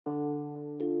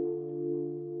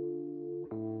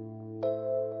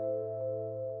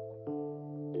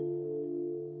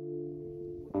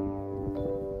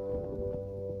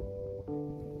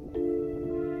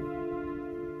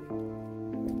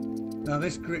Now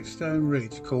this gritstone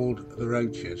ridge called the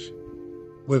Roaches,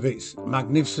 with its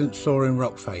magnificent soaring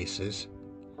rock faces,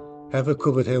 heather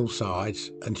covered hillsides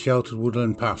and sheltered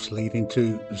woodland paths leading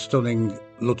to the stunning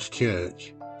Lud's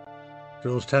Church,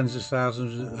 draws tens of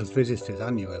thousands of visitors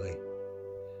annually,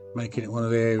 making it one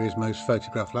of the area's most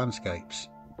photographed landscapes.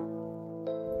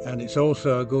 And it's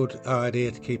also a good idea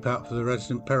to keep out for the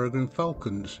resident peregrine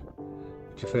falcons,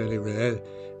 which are fairly rare.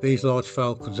 These large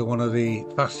falcons are one of the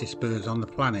fastest birds on the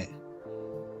planet,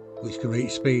 which can reach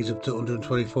speeds up to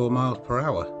 124 miles per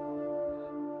hour,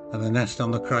 and they nest on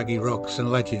the craggy rocks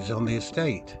and ledges on the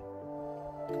estate.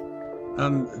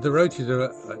 And the Roaches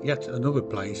are yet another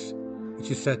place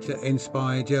which is said to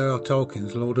inspire J.R.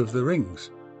 Tolkien's Lord of the Rings.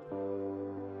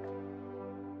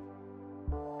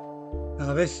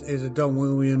 Now this is a Don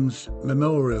Williams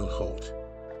memorial hut,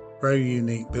 very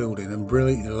unique building and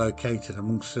brilliantly located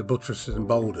amongst the buttresses and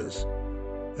boulders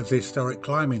of the historic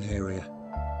climbing area.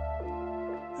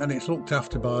 And it's looked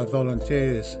after by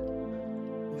volunteers,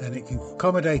 and it can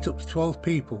accommodate up to 12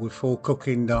 people with full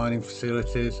cooking, dining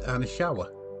facilities and a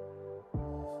shower.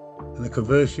 And the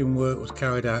conversion work was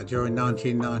carried out during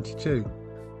 1992.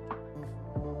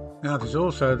 Now there's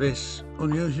also this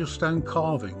unusual stone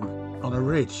carving on a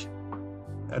ridge,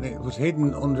 and it was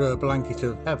hidden under a blanket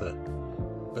of heather,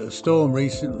 but a storm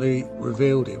recently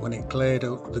revealed it when it cleared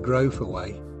the growth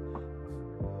away,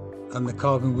 and the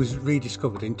carving was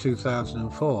rediscovered in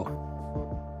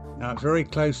 2004. Now it's very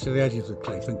close to the edge of the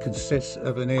cliff and consists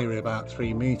of an area about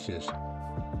 3 metres,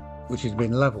 which has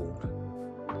been levelled,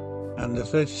 and the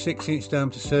 36-inch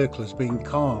diameter circle has been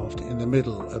carved in the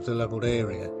middle of the levelled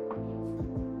area,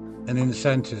 and in the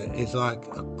centre is like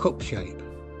a cup shape.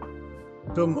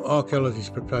 Some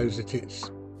archaeologists propose that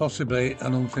it's possibly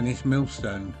an unfinished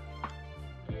millstone,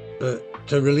 but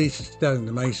to release the stone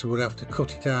the mason would have to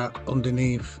cut it out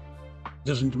underneath.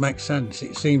 Doesn't make sense.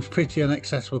 It seems pretty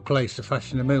inaccessible place to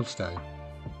fashion a millstone.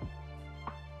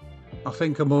 I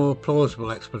think a more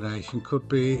plausible explanation could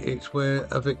be it's where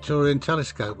a Victorian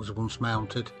telescope was once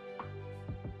mounted.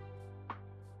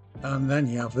 And then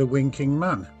you have the Winking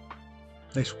Man.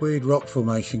 This weird rock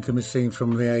formation can be seen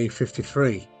from the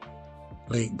A53,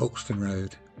 Leek Buxton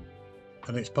Road,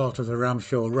 and it's part of the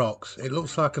Ramshaw Rocks. It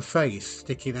looks like a face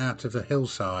sticking out of the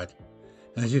hillside,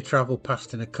 and as you travel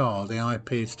past in a car, the eye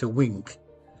appears to wink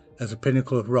as a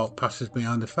pinnacle of rock passes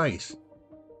behind the face.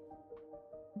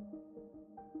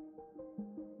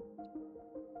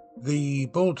 The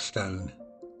Boardstone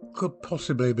could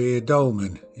possibly be a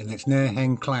dolmen in its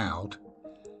near-hang cloud,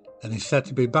 and is said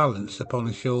to be balanced upon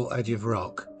a short edge of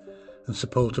rock and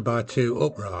supported by 2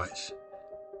 uprights,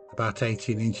 about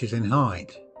 18 inches in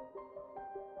height.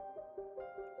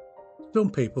 Some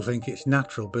people think it's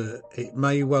natural, but it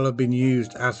may well have been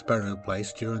used as a burial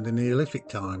place during the Neolithic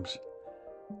times.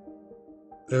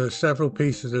 There are several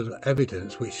pieces of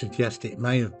evidence which suggest it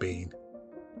may have been.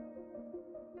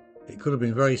 It could have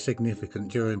been very significant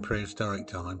during prehistoric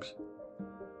times.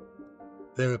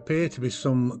 There appear to be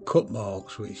some cut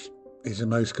marks, which is the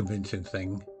most convincing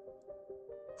thing,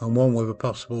 and one with a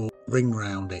possible ring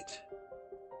round it.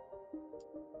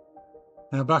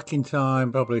 Now back in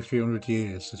time, probably a few hundred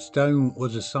years, the stone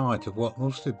was the site of what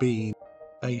must have been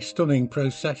a stunning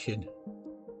procession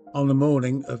on the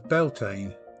morning of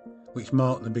Beltane, which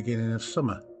marked the beginning of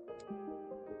summer.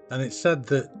 And it's said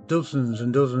that dozens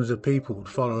and dozens of people would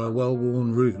follow a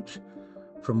well-worn route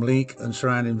from Leek and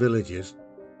surrounding villages,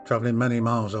 travelling many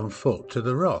miles on foot to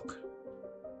the rock.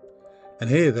 And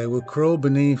here they would crawl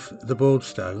beneath the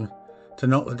Boardstone to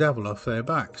knock the devil off their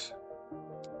backs.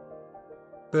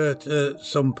 But at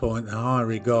some point the high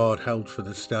regard held for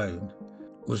the stone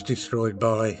was destroyed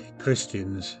by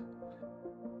Christians,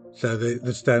 so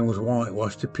the stone was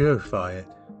whitewashed to purify it.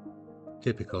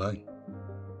 Typical, eh?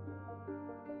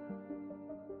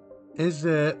 Is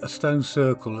there a stone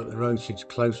circle at the Roaches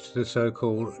close to the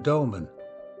so-called dolmen?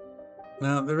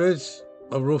 Now there is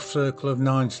a rough circle of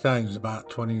 9 stones about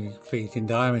 20 feet in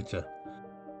diameter,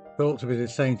 thought to be the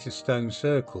Sainted Stone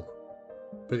Circle,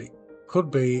 but it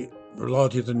could be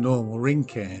larger than normal ring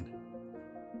cairn.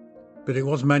 But it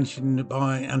was mentioned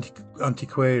by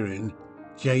antiquarian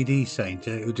J.D.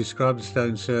 Sainter, who described the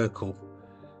stone circle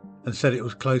and said it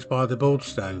was close by the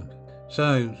Boardstone,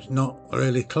 so it's not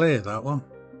really clear, that one.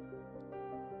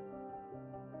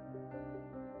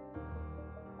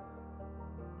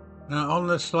 Now on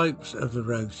the slopes of the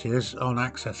Roaches, on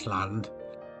access land,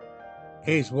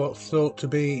 is what's thought to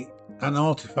be an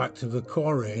artefact of the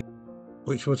quarry,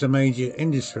 which was a major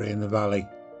industry in the valley.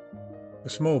 A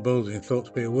small building thought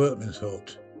to be a workman's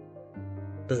hut,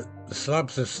 but the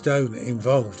slabs of stone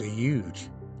involved are huge.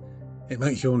 It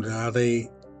makes you wonder how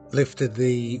they lifted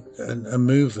and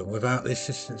moved them without the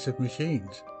assistance of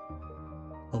machines.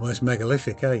 Almost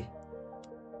megalithic, eh?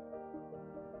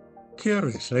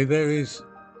 Curiously, there is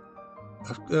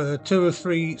 2 or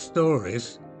 3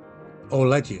 stories or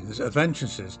legends of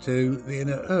entrances to the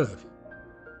inner earth,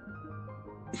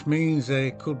 which means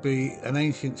there could be an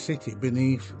ancient city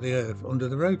beneath the earth under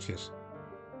the Roaches.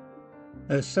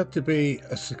 There's said to be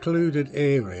a secluded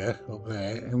area up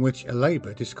there in which a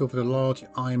labourer discovered a large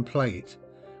iron plate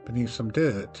beneath some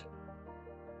dirt,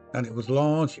 and it was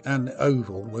large and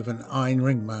oval with an iron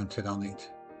ring mounted on it.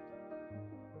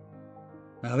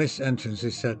 Now this entrance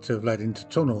is said to have led into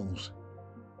tunnels,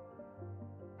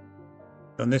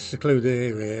 and this secluded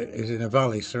area is in a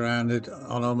valley surrounded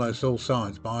on almost all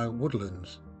sides by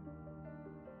woodlands.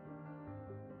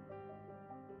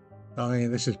 I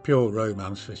mean, this is pure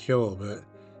romance for sure, but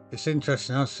it's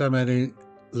interesting how so many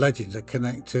legends are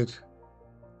connected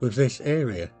with this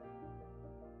area.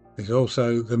 There's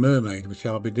also the mermaid, which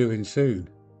I'll be doing soon.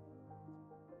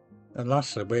 And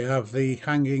lastly, we have the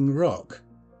hanging rock,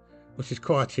 which is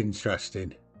quite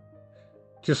interesting.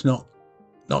 Just not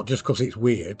just because it's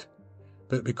weird,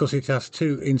 but because it has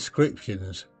 2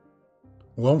 inscriptions.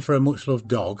 One for a much-loved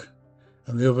dog,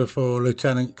 and the other for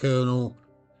Lieutenant Colonel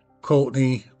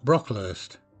Courtney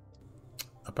Brocklehurst,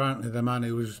 apparently the man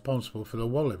who was responsible for the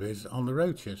Wallabys on the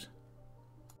Roaches.